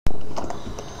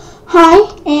Hi,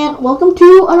 and welcome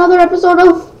to another episode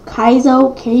of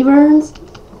Kaizo Caverns.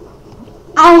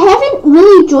 I haven't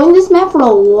really joined this map for a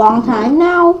long time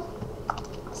now,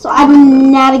 so I do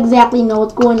not exactly know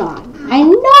what's going on. I know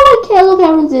what Kaizo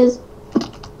Caverns is,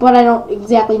 but I don't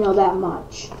exactly know that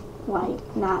much. Like,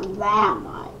 not that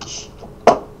much.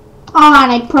 And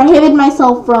I prohibit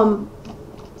myself from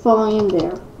falling in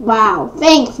there. Wow,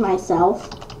 thanks myself.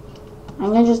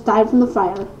 I'm gonna just die from the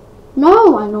fire.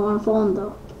 No, I don't want to fall in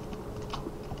though.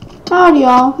 Howdy,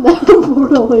 y'all. That's a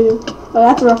portal here. Oh,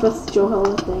 that's a reference to Joe Hill,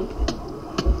 I think.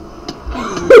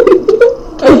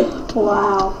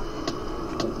 Wow.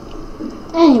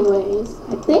 Anyways,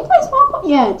 I think my spawn point.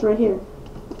 Yeah, it's right here.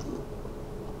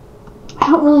 I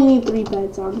don't really need 3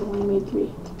 beds. I only need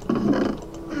 3.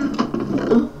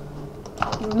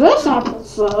 This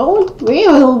episode, we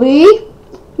will be.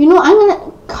 You know, I'm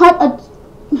gonna cut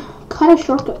a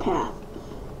shortcut path.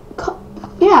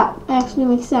 Yeah, actually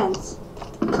makes sense.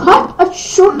 Cut a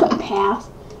shortcut path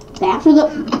back to the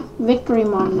victory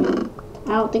monument.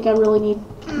 I don't think I really need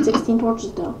 16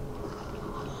 torches though.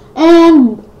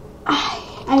 And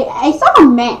I saw a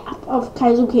map of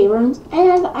Kaizo Caverns,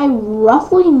 and I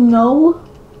roughly know,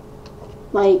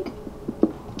 like,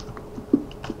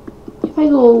 if I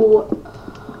go,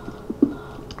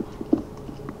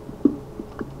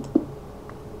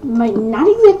 might not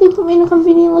exactly put me in a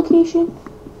convenient location.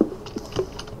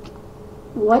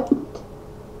 What?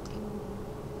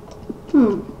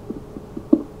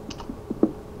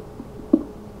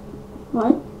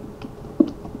 What?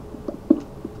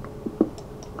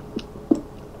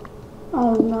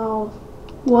 Oh no.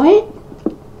 What?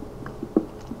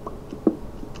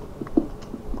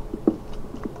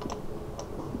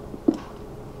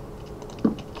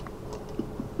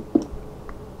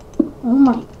 Oh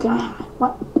my god.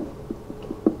 What?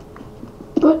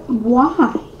 But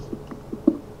why?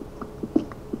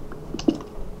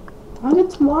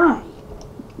 That's why.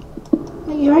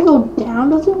 Like, if I go down,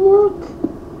 does it work?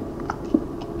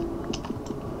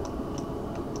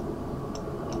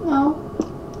 No.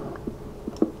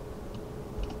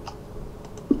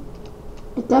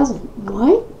 It doesn't.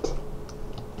 What?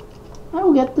 I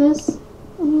don't get this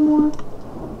anymore.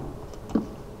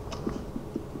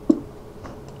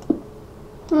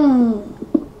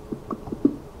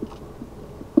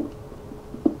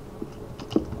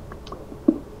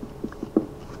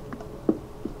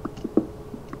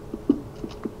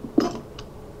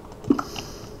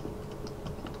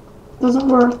 Doesn't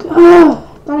work. Ugh.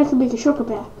 Thought I could make a shortcut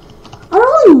path. I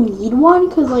don't really need one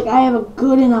because, like, I have a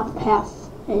good enough path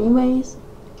anyways.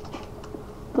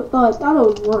 But I thought it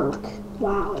would work.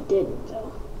 Wow, it didn't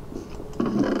though.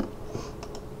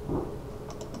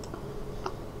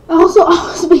 Also,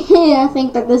 I was beginning to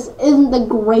think that this isn't the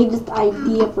greatest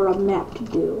idea for a map to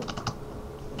do.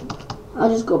 I'll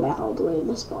just go back all the way to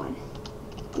the spawn.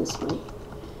 This way.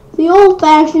 The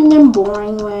old-fashioned and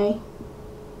boring way.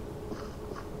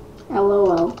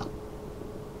 LOL.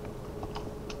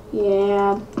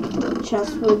 Yeah,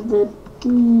 chest with the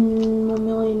 1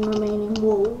 million remaining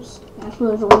wolves.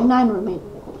 Actually, there's only 9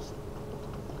 remaining wolves.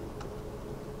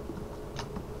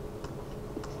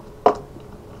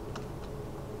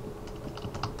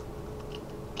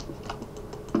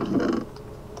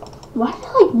 Why did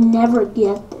I, like, never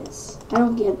get this? I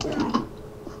don't get that.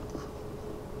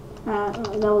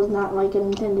 That was not, like, an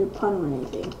intended pun or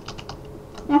anything.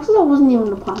 Actually, that wasn't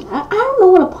even a pun. I don't know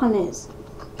what a pun is.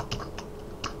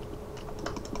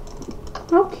 I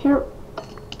don't care.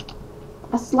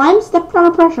 A slime stepped on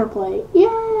a pressure plate.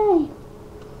 Yay!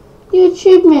 New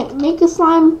achievement. Make a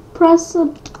slime press a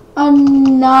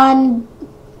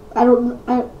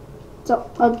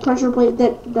pressure plate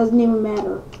that doesn't even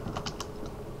matter.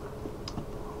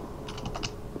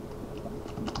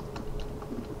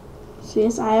 So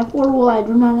yes, I have 4 wool. I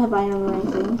do not have iron or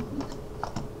anything.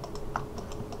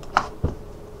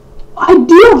 I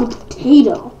do have a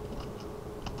potato.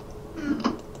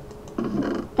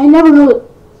 I never know it.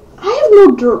 I have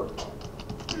no dirt.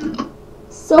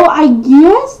 So I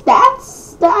guess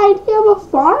that's the idea of a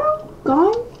farm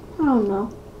gone? I don't know.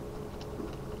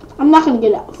 I'm not going to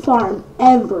get a farm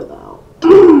ever though. I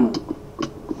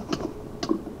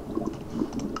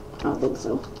don't think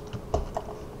so.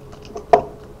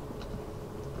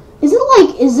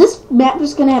 Is this map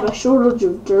just going to have a shortage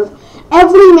of dirt?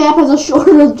 Every map has a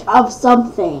shortage of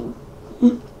something.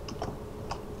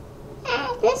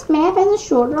 This map has a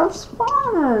shortage of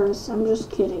spawners. I'm just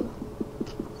kidding.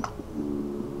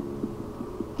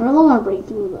 I really want to break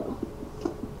through though.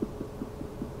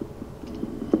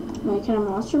 Wait, can a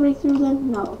monster break through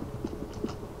then? No.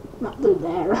 Not through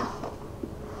there.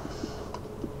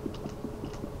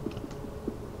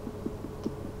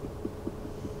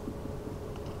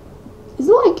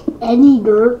 any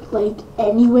dirt, like,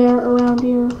 anywhere around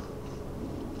here?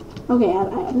 Okay,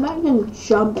 I'm not gonna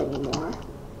jump anymore.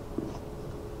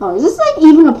 Oh, is this, like,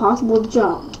 even a possible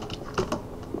jump?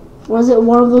 Or is it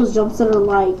one of those jumps that are,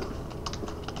 like,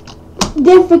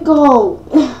 difficult?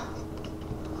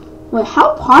 Wait,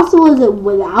 how possible is it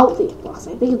without these blocks?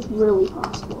 I think it's really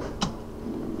possible.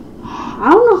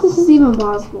 I don't know if this is even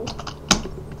possible.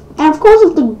 And of course,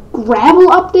 if the gravel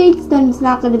updates, then it's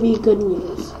not going to be good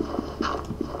news.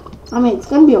 I mean, it's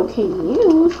going to be okay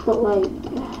news, but like...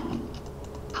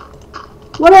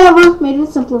 whatever, made it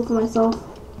simpler for myself.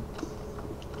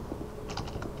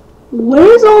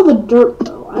 Where's all the dirt,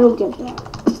 though? I don't get that.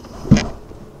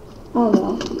 Oh,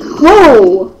 no.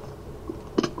 Whoa!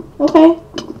 Okay.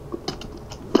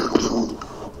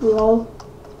 Lol.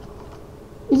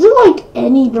 Is there, like,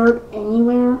 any dirt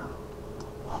anywhere?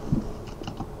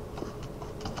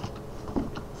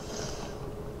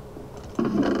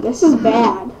 This is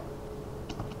bad.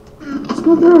 There's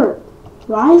no dirt.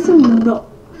 Why is there no...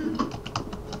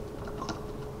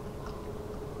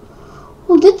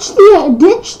 Well, ditch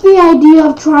the idea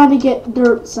of trying to get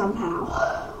dirt somehow.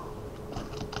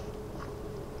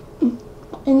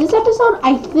 In this episode,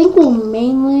 I think we'll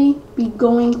mainly be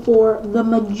going for the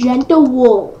magenta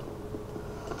wool.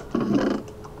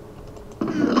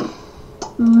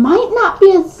 Might not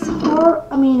be as hard,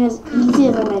 as easy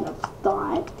as I might have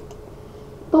thought.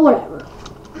 But whatever.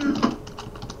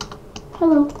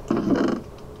 Hello.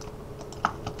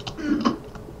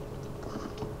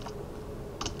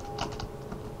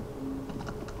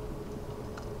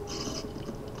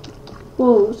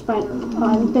 Whoa, spider.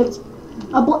 I think that's a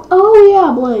oh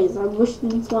yeah, blaze. I wish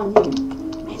this one here.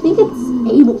 I think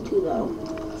it's able to though.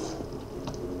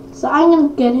 So I'm gonna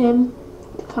get him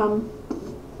to come.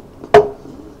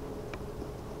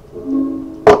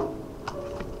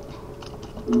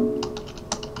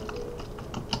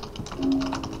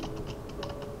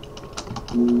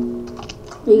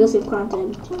 Legacy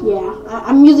content. Yeah,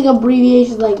 I'm using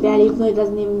abbreviations like that even though it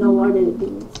doesn't even know what it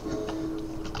means.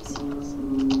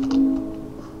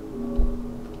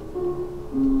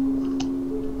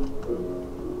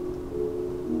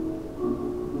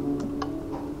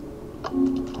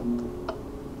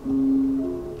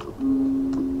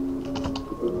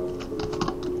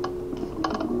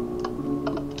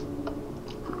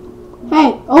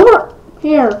 Hey, over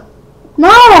here.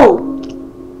 No!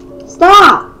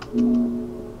 Stop!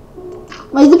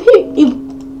 Like the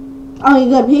oh my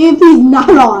god, PvP's not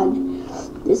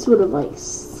on. This would have like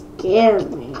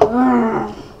scared me.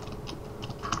 Ugh.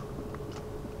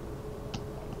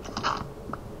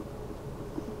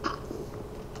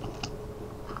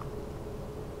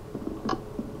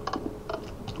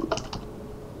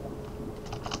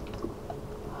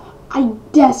 I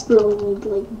desperately need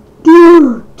like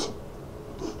dirt.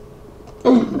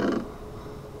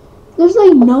 There's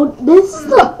like no, this is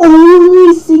the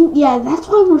only thing, yeah, that's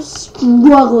why we're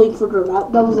struggling for dirt.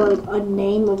 That was like a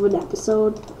name of an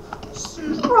episode.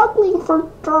 Struggling for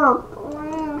dirt.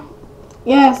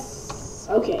 Yes.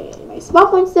 Okay, my spawn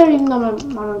point's there even though my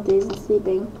mom of days is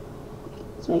sleeping.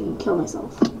 So I can kill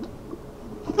myself.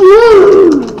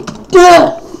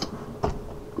 Death!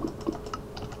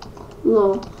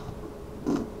 Lol.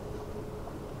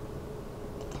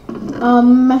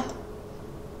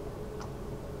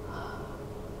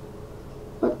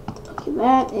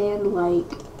 That and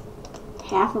like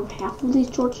half of these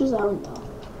torches, I don't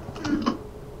know.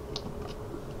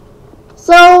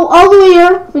 So all the way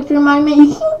here, Victory Monument,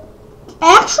 you can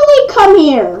actually come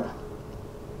here.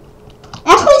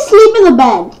 Actually sleep in the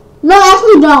bed. No,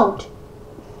 actually don't.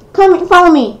 Come,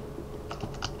 follow me.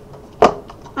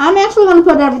 I'm actually gonna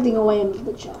put everything away in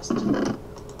the chest.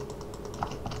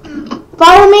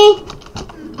 Follow me.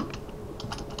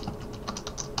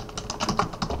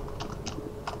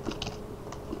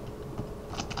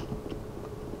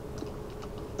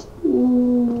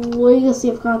 Legacy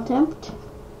of Contempt.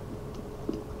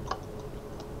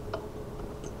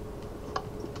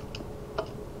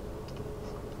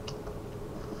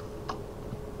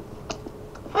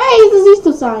 Hey, he's a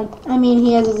Zisto sign.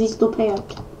 He has a Zisto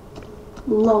pant.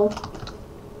 Low.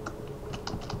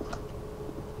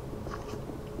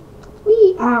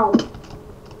 Wee, ow.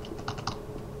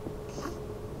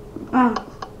 Ah.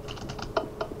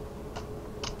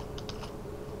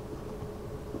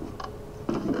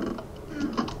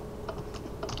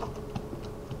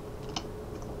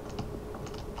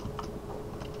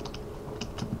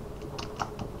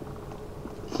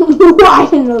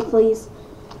 Right into the place.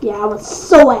 Yeah, I was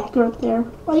so accurate there.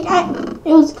 Like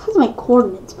it was because of my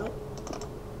coordinates, but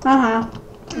I'm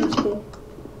just kidding.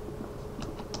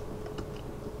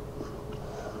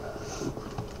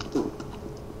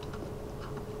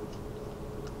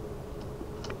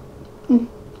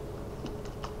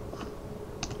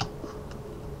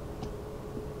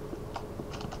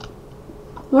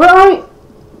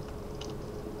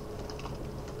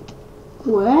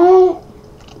 What?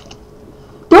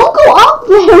 Don't go up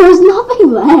there. There's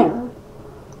nothing there.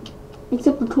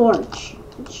 Except the torch.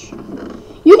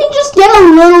 You can just get a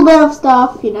little bit of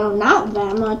stuff, you know, not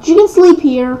that much. You can sleep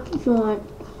here if you want.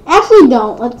 Actually,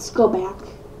 don't. Let's go back.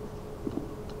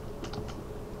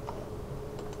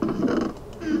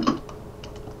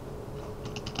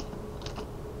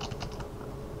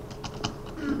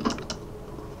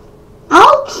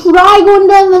 I'll try going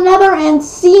down the nether and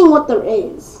seeing what there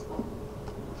is.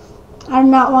 I do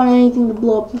not want anything to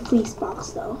blow up the fleece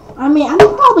box, though. I mean, I'm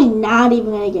probably not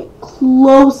even going to get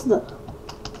close to the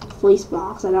fleece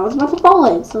box. And I was about to fall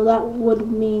in, so that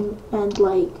would mean, and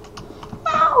like,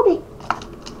 howdy.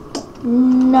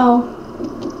 No.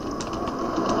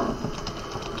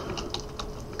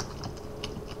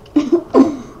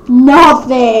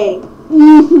 Nothing.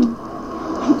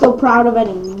 I'm so proud of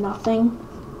any nothing.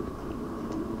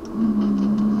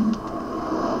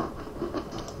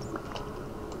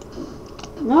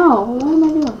 No, what am I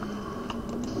doing?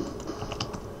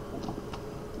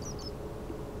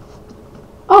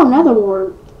 Oh, nether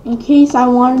wart. In case I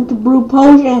wanted to brew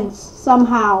potions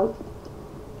somehow.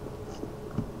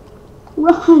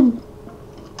 Run!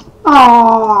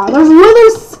 Aww, there's wither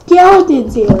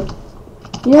skeletons here.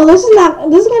 You know, this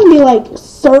is gonna be like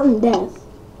certain death.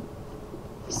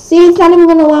 See, it's not even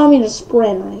gonna allow me to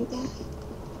sprint or anything.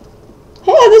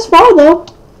 Hey, this far though.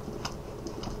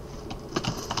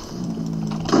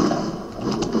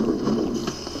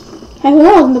 Hey, who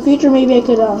knows? In the future, maybe I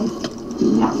could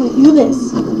actually do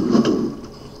this.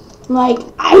 Like,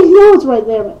 I know it's right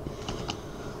there, but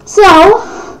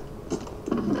so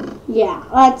yeah,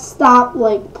 let's stop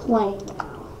like playing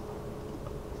now.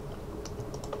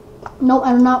 No,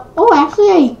 I don't know. Oh,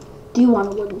 actually, I do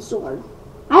want a wooden sword.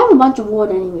 I have a bunch of wood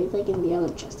anyways, like in the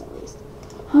other chest at least.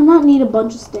 I'll not need a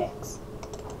bunch of sticks.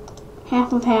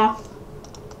 Half of half.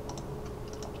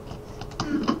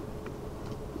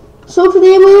 So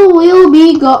today we will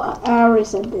be I already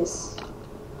said this.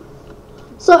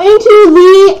 So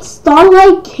into the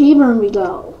Starlight Cavern we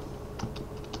go.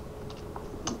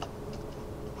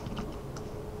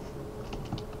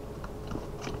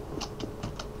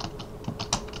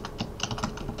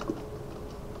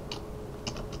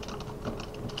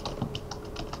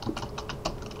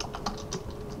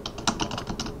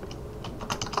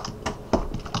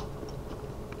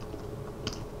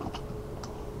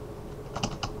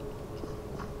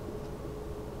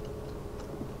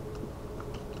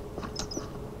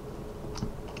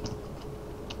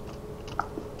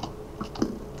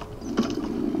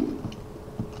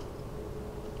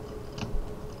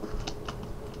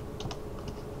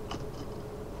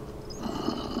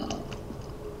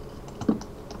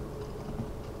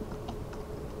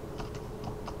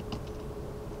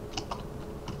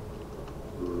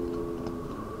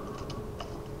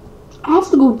 I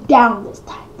have to go down this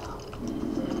time, though.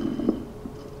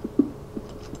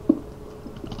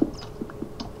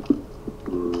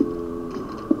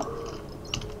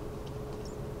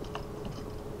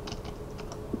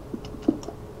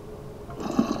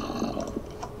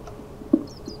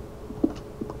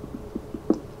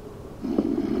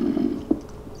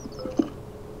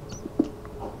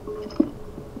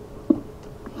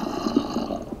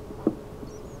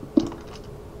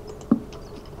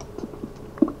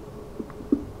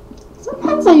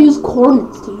 Sometimes I use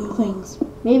coordinates to do things.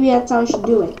 Maybe that's how I should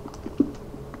do it.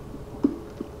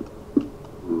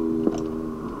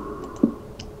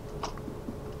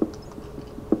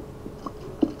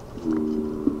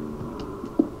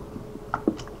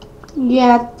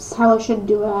 Yeah, that's how I should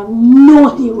do it. I have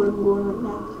no idea where I'm going right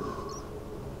now.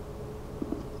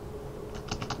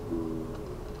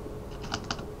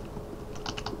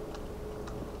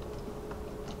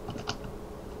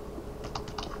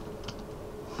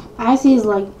 I see he's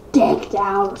like decked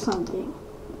out or something.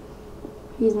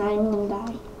 He's not even gonna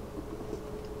die.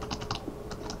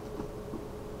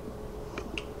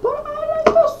 But I like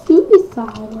the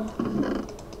suicide.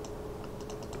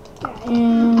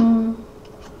 And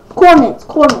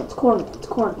coordinates.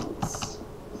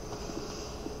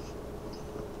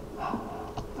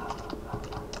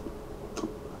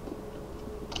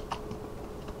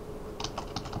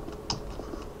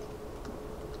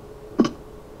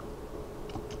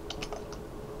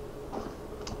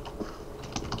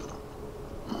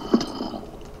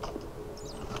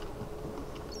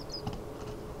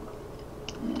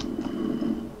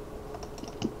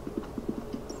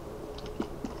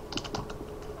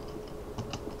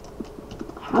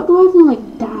 How do I even like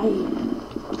die?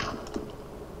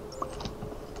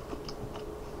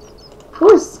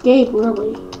 Or escape,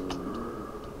 really?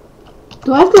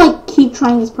 Do I have to like keep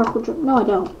trying this purple jump? No, I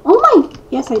don't. Oh my!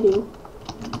 Yes, I do.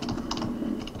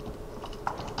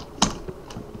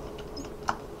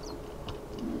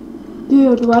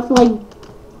 Dude, do I have to like...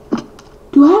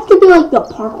 Do I have to be like the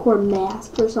parkour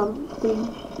master or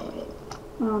something?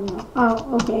 I don't know.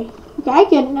 Oh, okay. Okay, I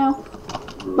get it now.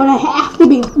 But I have to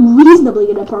be reasonably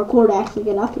good at parkour to actually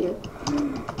get up here.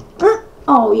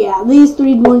 Oh yeah, these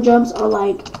 3 more jumps are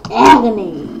like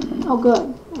agony. Oh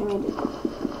good, I made it.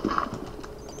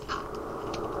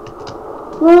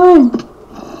 Run!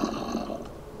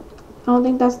 I don't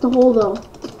think that's the hole though.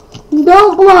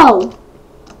 Don't blow!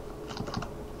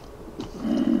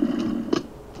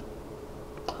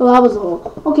 Oh, that was the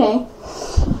hole. Okay.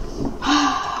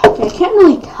 Okay, I can't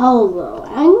really tell though.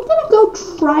 I'm gonna go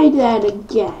try that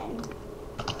again.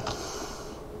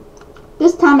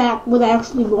 This time with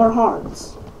actually more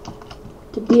hearts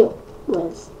to deal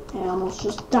with. I almost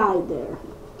just died there.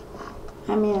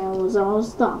 I mean, I was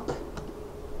almost stuck.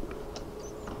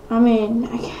 I mean,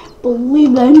 I can't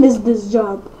believe that I missed this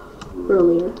jump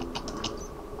earlier.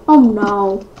 Oh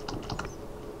no.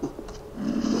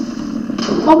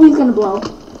 Oh, he's gonna blow.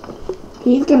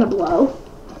 He's gonna blow.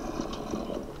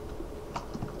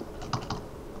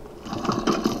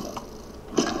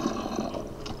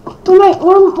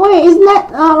 Wait, isn't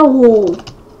that not a hole?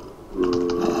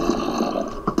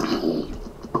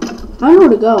 I don't know where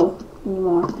to go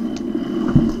anymore.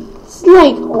 It's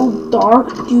like all dark,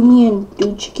 doomy, and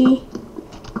doochky.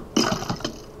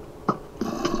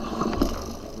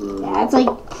 Yeah, it's like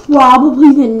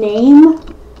probably the name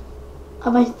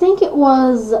of, I think it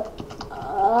was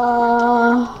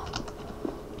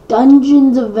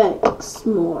Dungeons of Vechs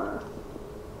more.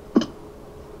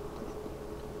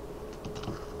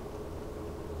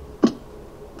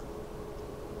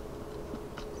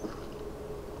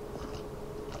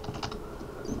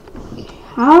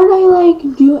 How did I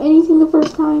like do anything the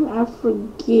first time? I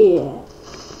forget.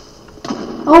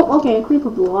 Oh, okay, a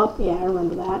creeper blew up. Yeah, I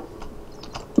remember that.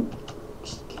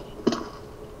 Just kidding.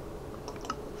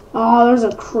 Oh, there's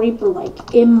a creeper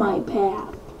like in my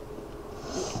path.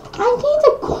 I think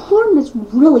the corn is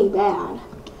really bad. I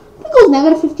think it was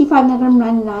negative 55, negative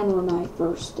 99 when I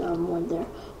first went there.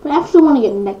 But I actually want to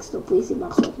get next to the Fleecy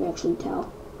box so I can actually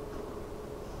tell.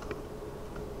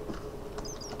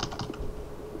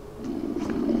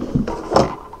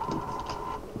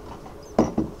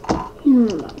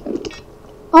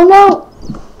 Oh no!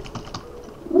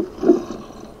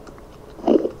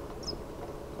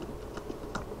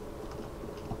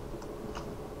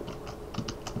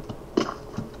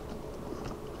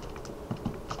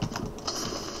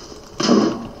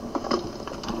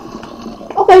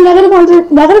 Okay, negative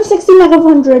 100, negative 60, negative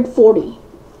 100, 40.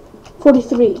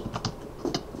 43.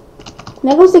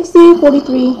 Negative 60,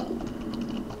 43.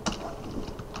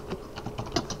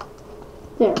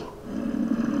 There.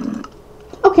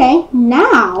 Okay,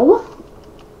 now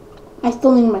I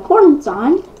still need my coordinates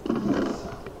on.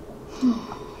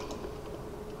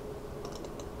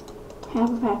 Half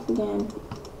of half again.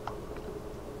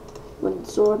 Wooden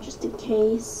sword just in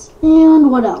case. And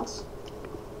what else?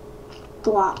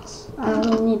 Blocks. I don't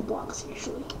really need blocks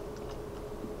usually.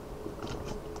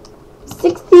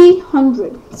 60,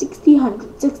 100, 60,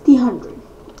 100, 60, 100.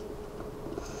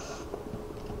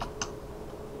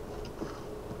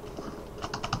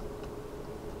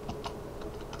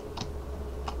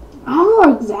 I don't know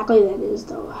where exactly that is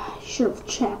though. I should have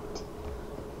checked.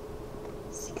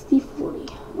 60, 40.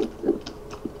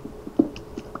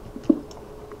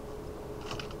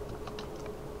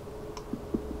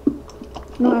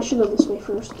 No, I should go this way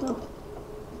first though.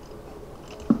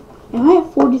 Am I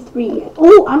at 43 yet?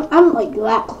 Oh, I'm like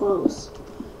that close.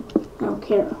 I don't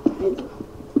care either.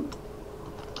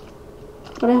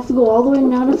 But I have to go all the way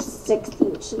down to 60,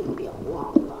 which is gonna be a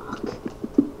long walk.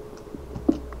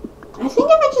 I think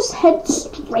if I just head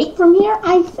straight from here,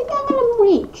 I think I'm gonna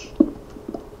reach.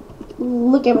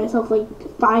 Look at myself like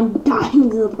find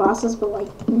diamonds in the process, but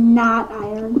like not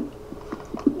iron.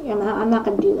 Yeah, I'm not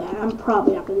gonna do that. I'm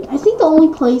probably not gonna do that. I think the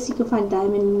only place you can find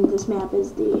diamond in this map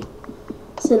is the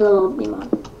Citadel of Neon.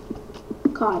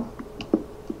 God.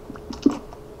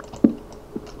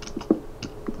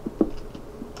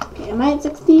 Okay, am I at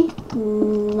 60?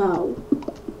 No.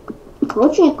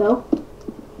 Approaching it though.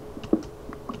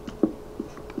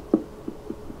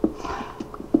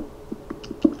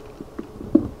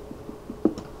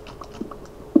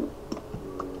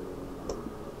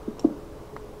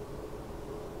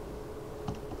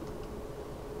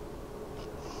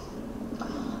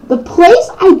 The place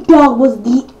I dug was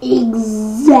the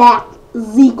exact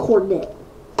Z coordinate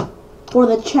for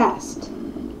the chest.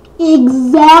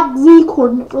 Exact Z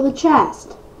coordinate for the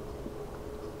chest.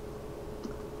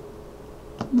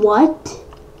 What?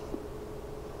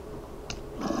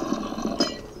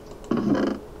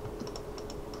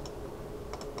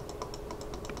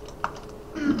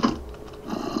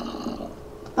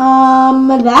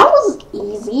 That was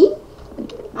easy,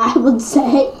 I would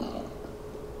say.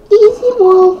 Easy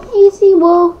wool, easy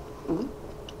wool.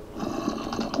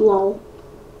 Lol.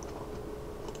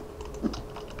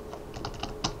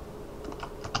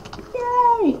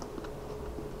 Yay!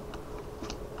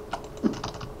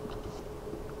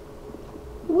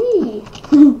 Wee.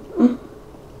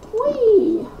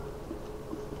 Wee.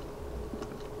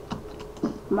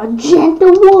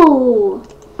 Magenta wool.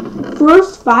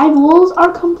 First 5 wools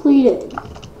are completed.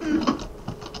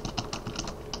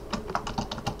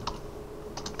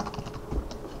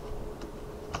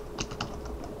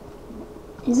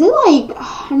 Is it like,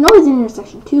 I know it's in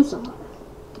intersection 2 somewhere.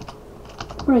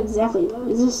 Where exactly though?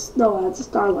 Is this, no, that's a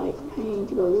Starlight. I need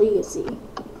to go Legacy.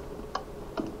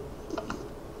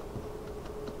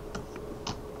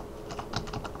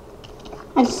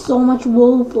 I have so much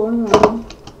wool floating around.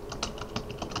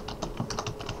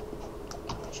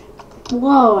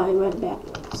 Whoa, I went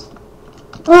backwards.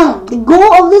 The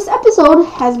goal of this episode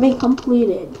has been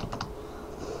completed.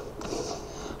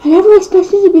 I never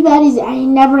expected it to be that easy. I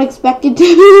never expected to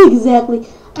be exactly.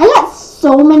 I got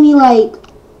so many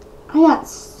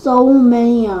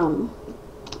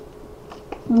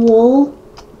wool.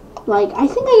 Like, I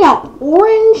think I got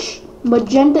orange,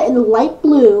 magenta, and light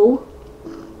blue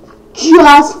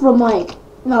just from like,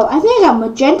 no, I think I got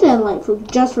magenta and light blue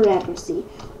just for accuracy.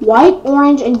 White,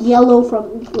 orange, and yellow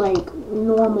from like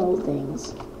normal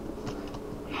things.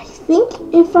 I think,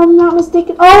 if I'm not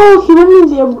mistaken, oh, he went in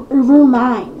the river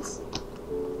mines.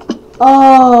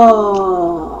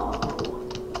 Oh,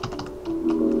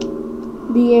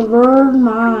 the river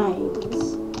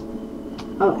mines.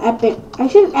 Oh, epic! I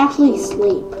should actually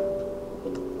sleep.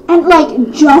 And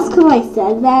like, just because I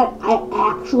said that, I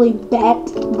actually bet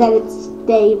that it's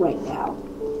day right now.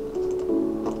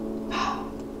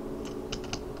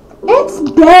 It's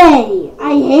day!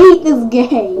 I hate this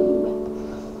game.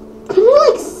 Could I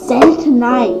like set it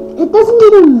tonight? It doesn't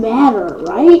even matter,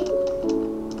 right?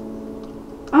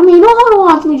 I mean, you don't want to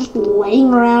watch me just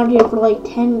laying around here for like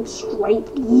 10 straight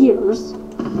years.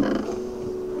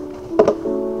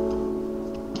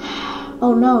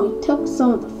 Oh no, he took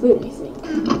some of the food, I think.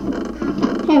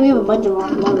 Hey, we have a bunch of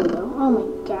water though. Oh my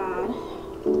god.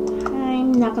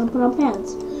 I'm not gonna put on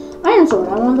pants. Iron sword,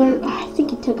 I wonder, I think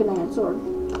he took an iron sword.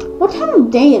 What time of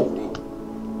day is it?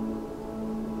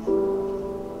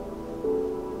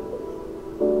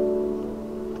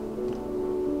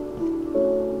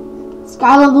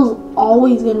 Sky level's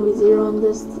always gonna be 0 in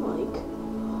this, like.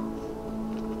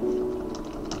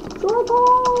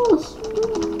 Drawballs!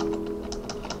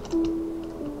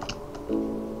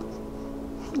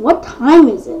 What time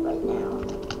is it right now?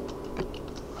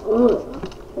 Ugh.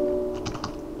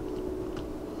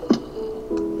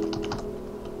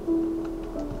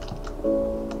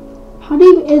 How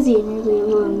deep is he in the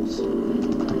rooms?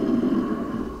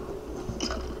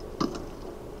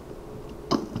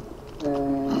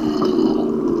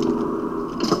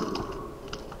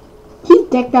 He's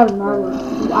decked out in armor.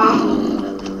 Wow.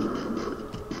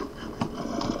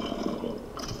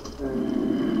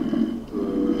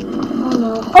 Oh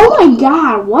no. Oh my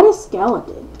god, what a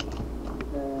skeleton.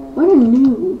 What a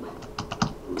noob.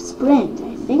 Sprint.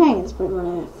 I think I can sprint when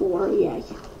I'm at 4. Yeah, I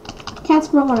can. Can't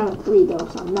sprint when I'm at 3 though,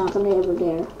 so I'm not gonna ever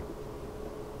dare.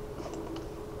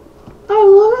 I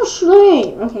wanna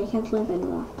sleep. Okay, I can't sleep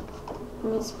anymore.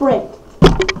 I'm gonna sprint.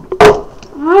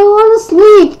 I wanna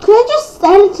sleep. Could I just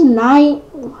set it tonight?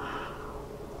 Wow.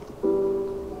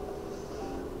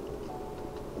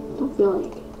 Don't feel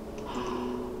like it.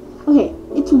 Okay,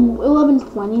 it's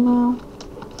 11:20 now.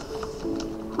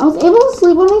 I was able to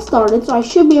sleep when I started, so I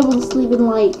should be able to sleep in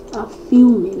like a few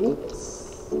minutes.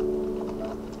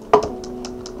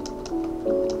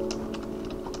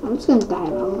 I'm just gonna die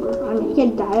of hunger. I mean, you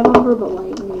can't die of hunger, but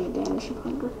like, you get damage of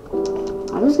hunger.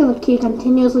 I'm just gonna keep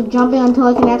continuously jumping until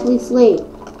I can actually sleep.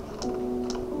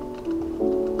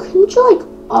 Couldn't you like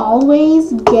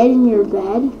always get in your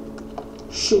bed?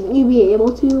 Shouldn't you be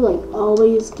able to like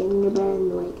always get in your bed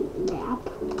and like nap?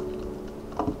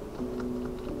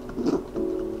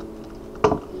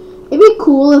 It'd be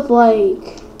cool if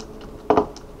like,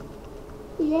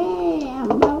 yeah,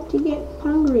 I'm about to get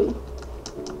hungry.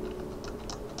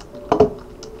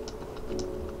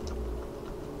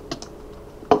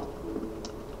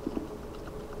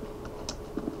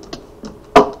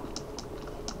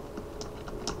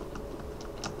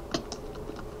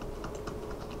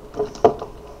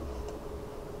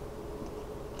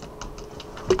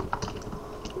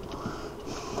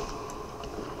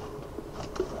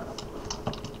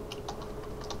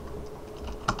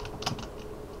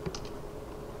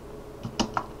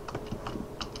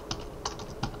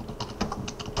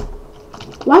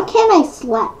 Why can't I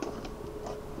sleep?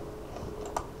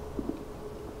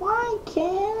 Why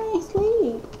can't I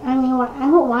sleep? I mean,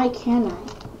 why can't I?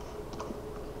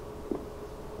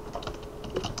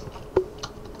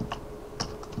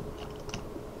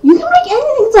 You can make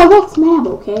anything to a Vechs map,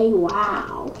 okay?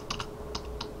 Wow.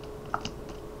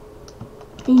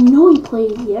 I know he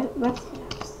plays Vechs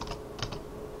maps.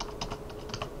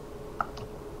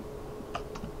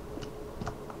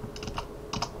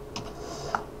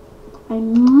 I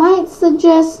might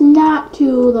suggest not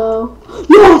to, though.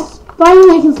 Yes!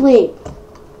 Finally I can sleep.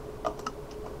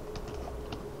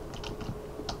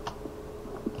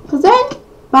 Cause then,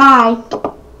 bye.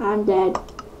 I'm dead.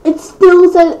 It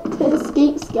still says to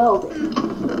escape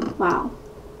skeleton. Wow.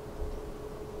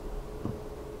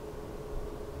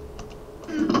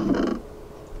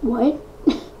 What?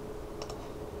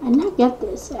 I did not get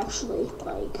this, actually.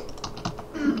 Like,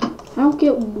 I don't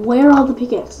get where all the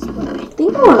pickaxes were. I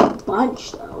think there were a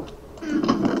bunch, though.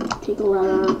 Take a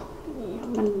letter.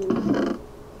 Yeah,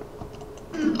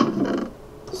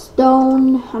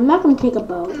 stone. I'm not going to take a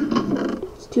boat.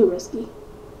 It's too risky.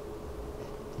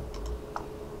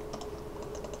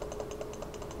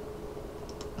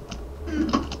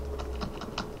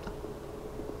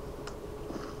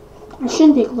 I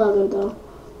shouldn't take leather, though.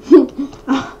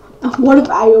 What if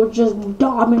I was just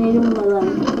dominated with my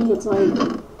leather? I think it's like,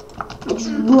 I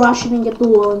just rush in and get the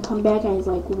wool and come back and he's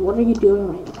like, what are you doing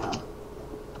right now?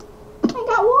 I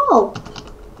got wool.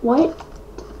 What?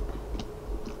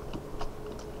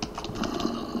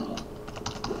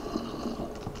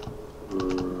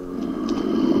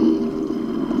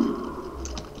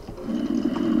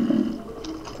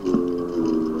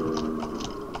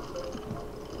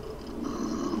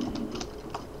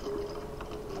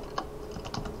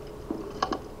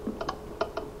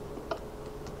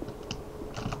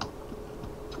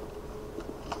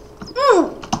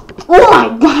 Oh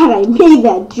my god, I made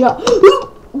that jump.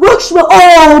 Rush!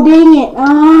 Oh, dang it.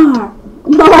 Ah.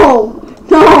 No.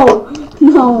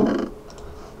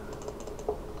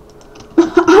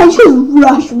 I just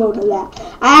rush mode of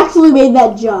that. I actually made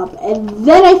that jump. And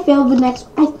then I failed the next.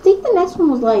 I think the next one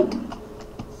was like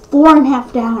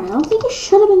 4.5 down. I don't think it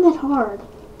should have been that hard.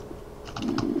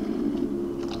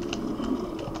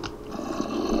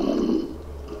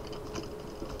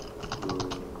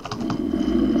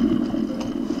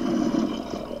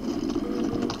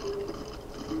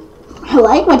 I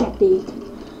like my technique.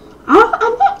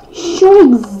 I'm not sure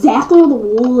exactly where the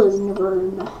wool is never.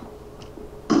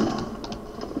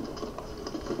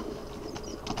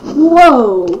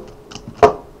 Whoa!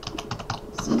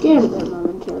 Scared of them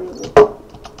momentarily.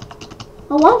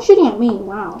 Oh, one's shooting at me.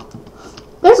 Wow.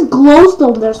 There's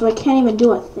glowstone there, so I can't even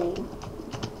do a thing.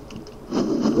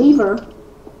 Lever.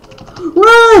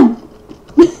 Run!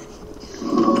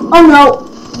 Oh no!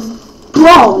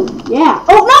 Whoa! Yeah.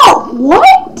 Oh no! What?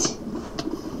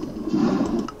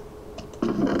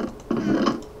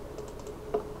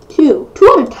 Two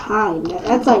at a time.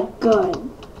 That's like good.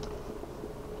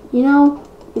 You know,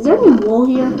 is there any wool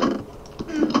here?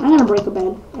 I'm gonna break a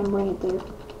bed and bring it there.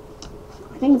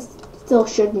 I think it still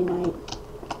should be night.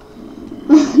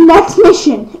 Next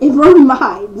mission, invert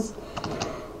mines.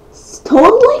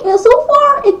 Totally. So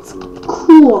far, it's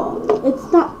cool.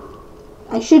 It's not.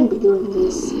 I shouldn't be doing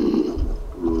this.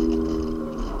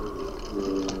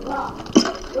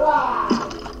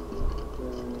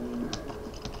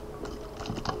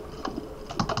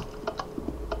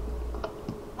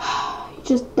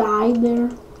 Just died there.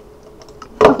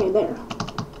 Okay, there.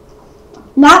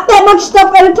 Not that much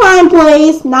stuff at a time,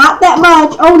 please. Not that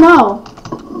much. Oh no.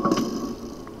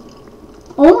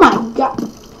 Oh my god.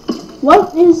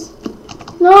 What is...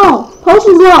 No.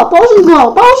 Potions low. Potions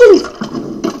low. Potions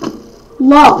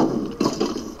low.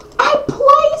 I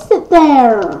placed it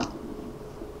there.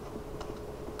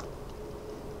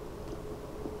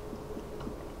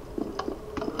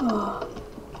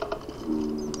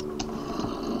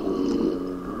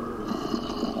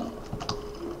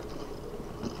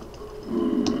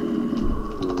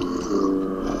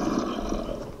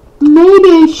 Maybe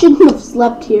I shouldn't have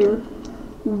slept here.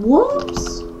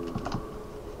 Whoops.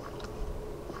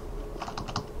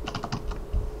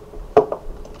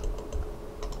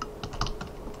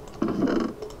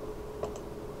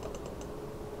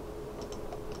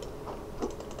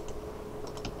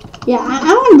 Yeah,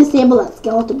 I want to disable that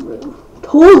skeleton room.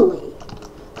 Totally.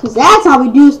 Because that's how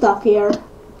we do stuff here.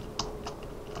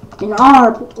 In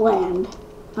our land.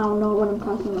 I don't know what I'm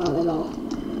talking about at all.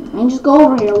 I can just go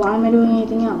over here. Why am I doing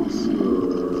anything else?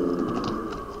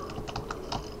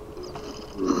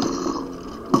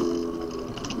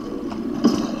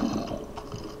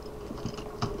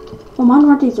 Oh,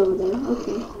 Monmarty's over there.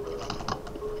 Okay.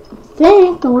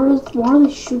 think. What are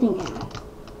they shooting at?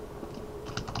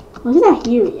 Well, he's not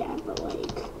here yet, but like.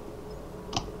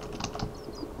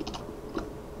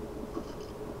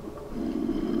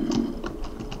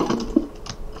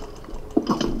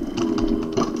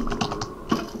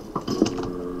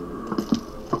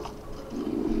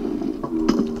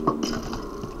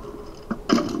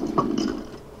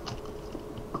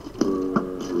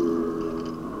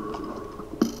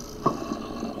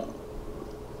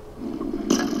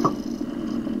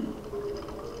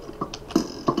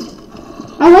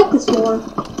 I like this floor.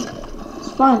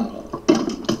 It's fun.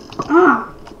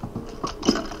 Ah!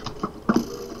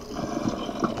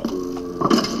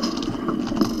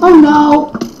 Oh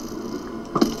no!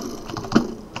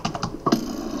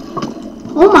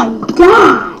 Oh my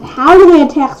god! How do they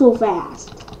attack so fast?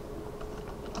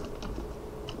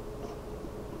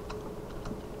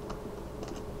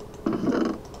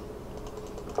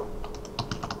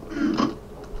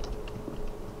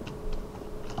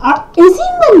 Is he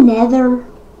in the Nether?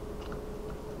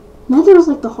 Nether is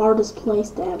like the hardest place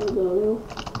to ever go to.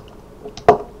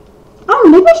 I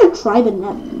don't know, maybe I should try the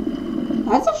Nether.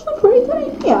 That's actually a pretty good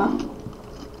idea. I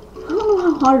don't know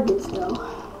how hard it is though.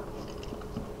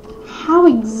 How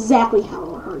exactly how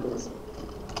hard is it?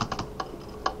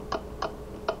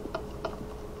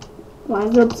 Why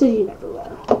is there obsidian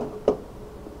everywhere?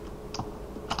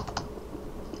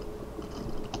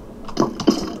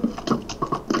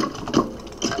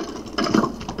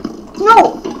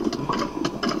 No!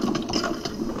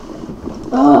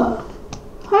 Ugh.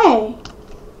 Hey.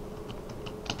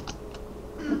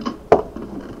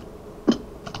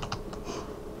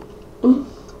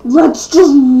 Let's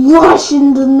just rush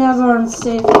into the Nether and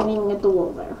see if I can even get the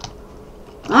wool there.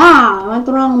 Ah, I went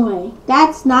the wrong way.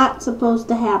 That's not supposed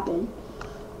to happen.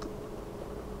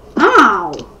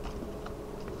 Ow!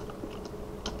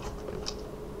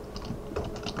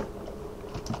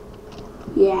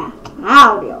 Yeah,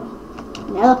 audio.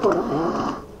 Nether portal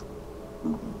hell.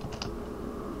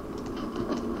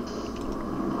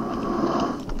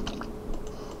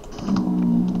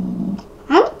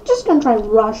 I'm just gonna try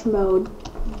rush mode.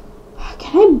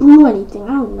 Can I brew anything? I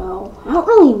don't know. I don't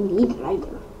really need it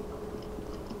either.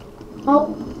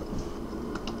 Oh.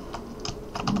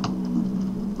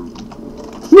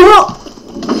 No!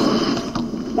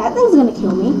 That thing's gonna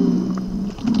kill me.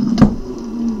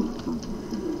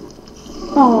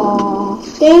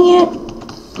 Aww. Dang it.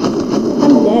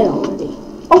 I'm dead already.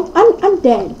 Oh, I'm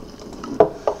dead.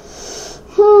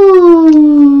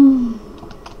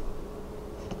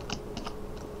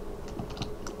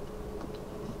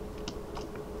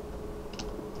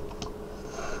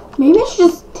 Maybe it's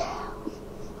just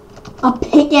a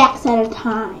pickaxe at a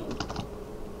time.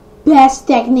 Best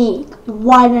technique.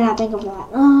 Why did I not think of that?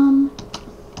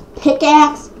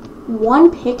 Pickaxe. One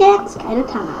pickaxe at a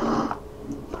time.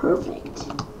 Perfect.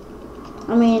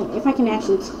 I mean, if I can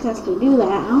actually successfully do that,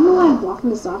 I don't know why I'm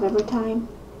blocking this off every time.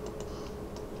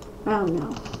 I don't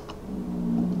know.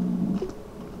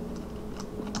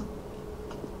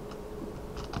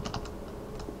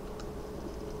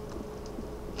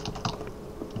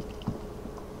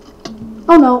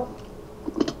 Oh no.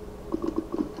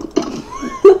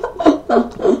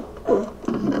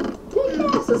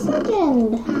 Pickaxe a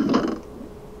second.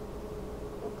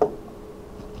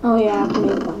 Oh yeah, I have to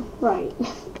make one. Right.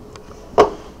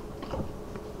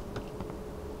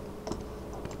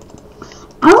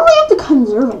 I don't really have to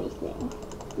conserve anything.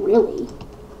 Really.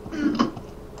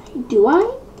 Do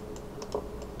I?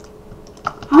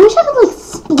 I wish I could like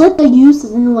split the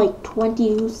uses into like 20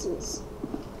 uses.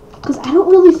 Because I don't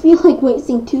really feel like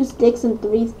wasting 2 sticks and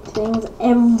 3 things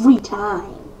every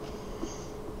time.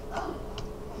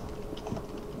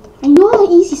 I know how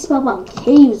easy Spellbound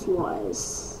Caves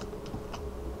was.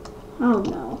 I don't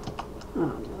know.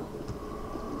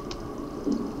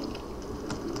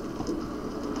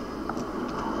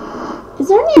 Is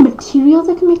there any materials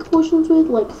I can make potions with?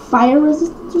 Like fire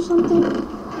resistance or something?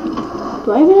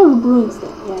 Do I even have a brewing stick?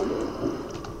 Yeah, I do.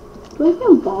 Do I even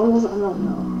have bottles? I don't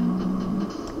know.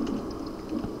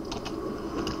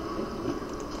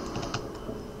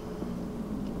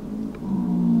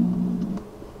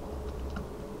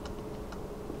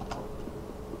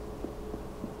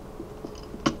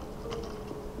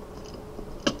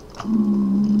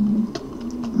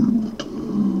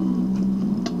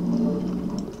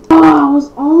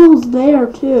 Almost there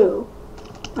too.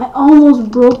 I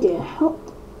almost broke it. How?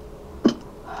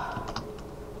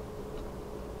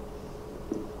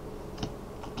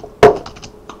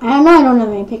 I know I don't have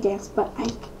any pickaxe, but I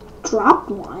dropped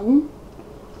one.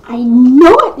 I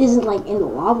know it isn't like in the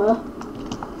lava.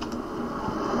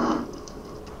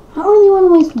 I don't really want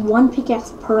to waste one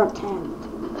pickaxe per attempt.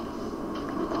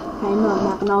 I know I'm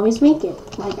not gonna always make it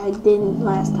like I didn't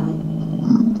last time.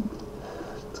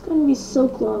 It's gonna be so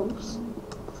close.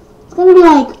 It's gonna be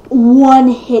like one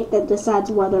hit that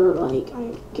decides whether like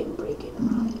I can break it or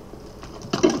not.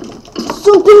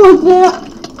 Something like that.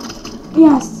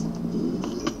 Yes.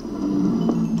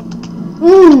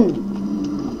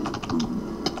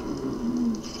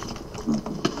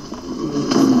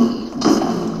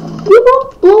 You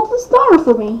both blew up the star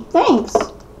for me. Thanks.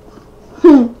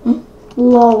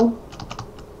 Lol.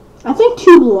 I think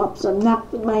 2 blew up, so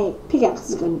not my pickaxe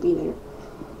is going to be there.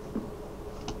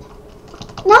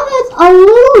 Now that it's a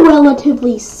little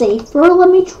relatively safer, let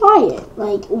me try it.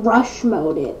 Like, rush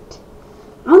mode it.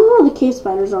 I don't know where the cave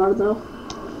spiders are, though.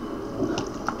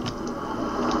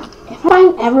 If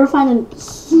I ever find a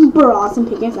super awesome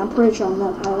pickaxe, I'm pretty sure I'm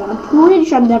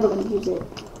never going to use it.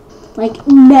 Like,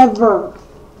 never.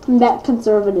 I'm that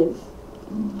conservative.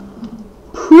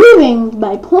 Proving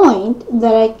my point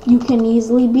that you can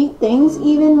easily beat things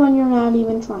even when you're not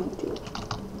even trying to.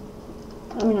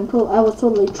 I mean, I was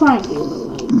totally trying to, but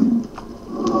like...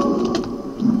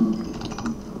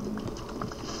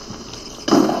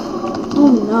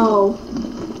 Oh no.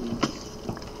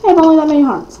 I have only that many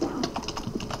hearts now.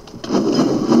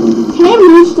 Can I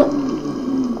reach the...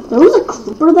 There was a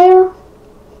creeper there?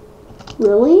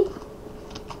 Really?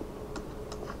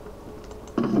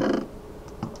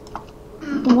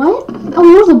 What? Oh,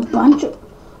 there's a bunch of...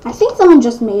 I think someone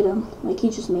just made them. Like, he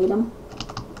just made them.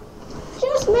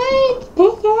 Just made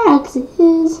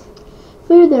pickaxes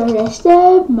for the rest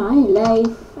of my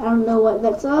life. I don't know what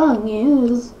that song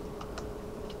is.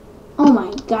 Oh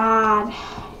my god.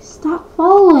 Stop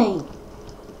falling.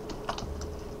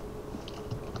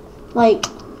 Like,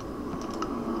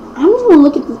 I'm just gonna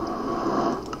look at this.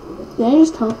 Did I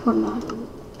just teleport? Not.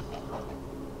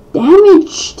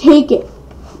 Damage, take it.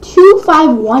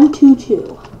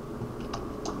 25122.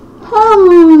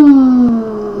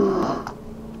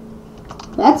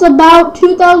 That's about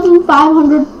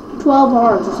 2,512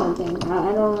 hearts or something.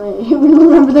 I don't even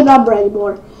remember the number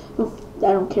anymore. I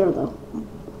don't care though.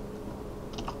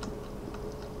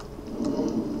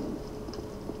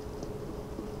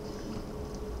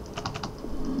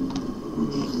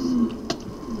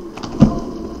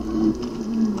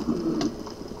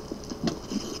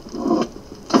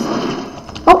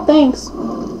 Oh, thanks.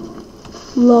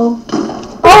 Low.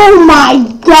 Oh my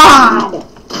god!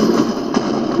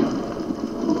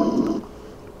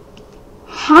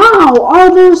 How are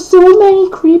there so many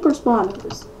creeper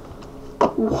spawners?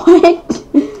 What?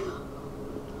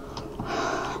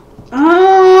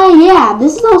 Yeah,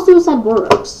 this is how suicide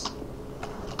works.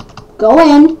 Go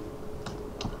in.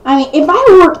 I mean, if I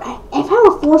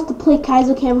were forced to play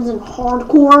Kaizo Caverns in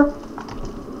hardcore,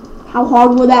 how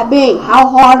hard would that be? How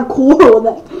hardcore would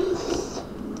that?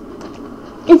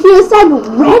 If you decide a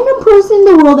random person in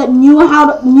the world that knew how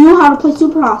to play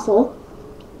Super Hustle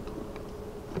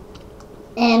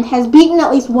and has beaten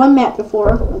at least one map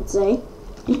before, let's say,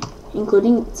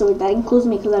 so that includes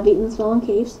me because I've beaten the Stolen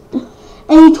Caves, and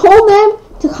you told them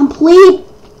to complete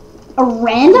a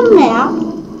random map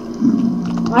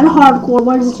on hardcore,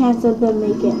 what is the chance that they'll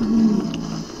make it?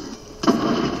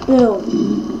 Boom.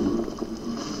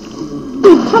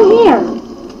 Dude, come here.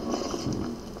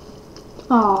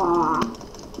 Aww.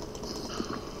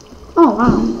 Oh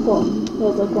wow, cool.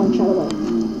 There's like one shot away.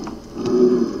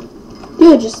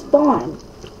 Dude, just spawn.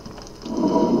 I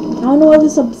don't know what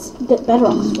this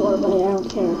bedrock's for, but I don't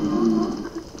care.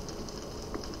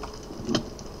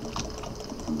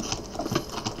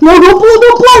 No, don't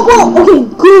blow! Okay,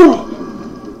 good!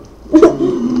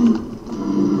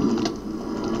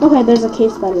 Okay, there's a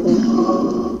cave spider there.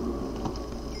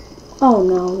 Oh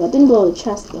no, that didn't blow the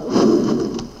chest though.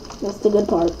 That's the good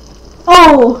part.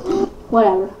 Oh!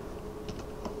 Whatever.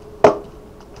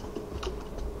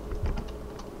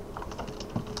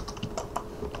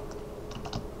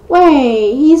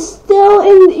 Wait, he's still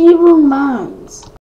in the evil mine.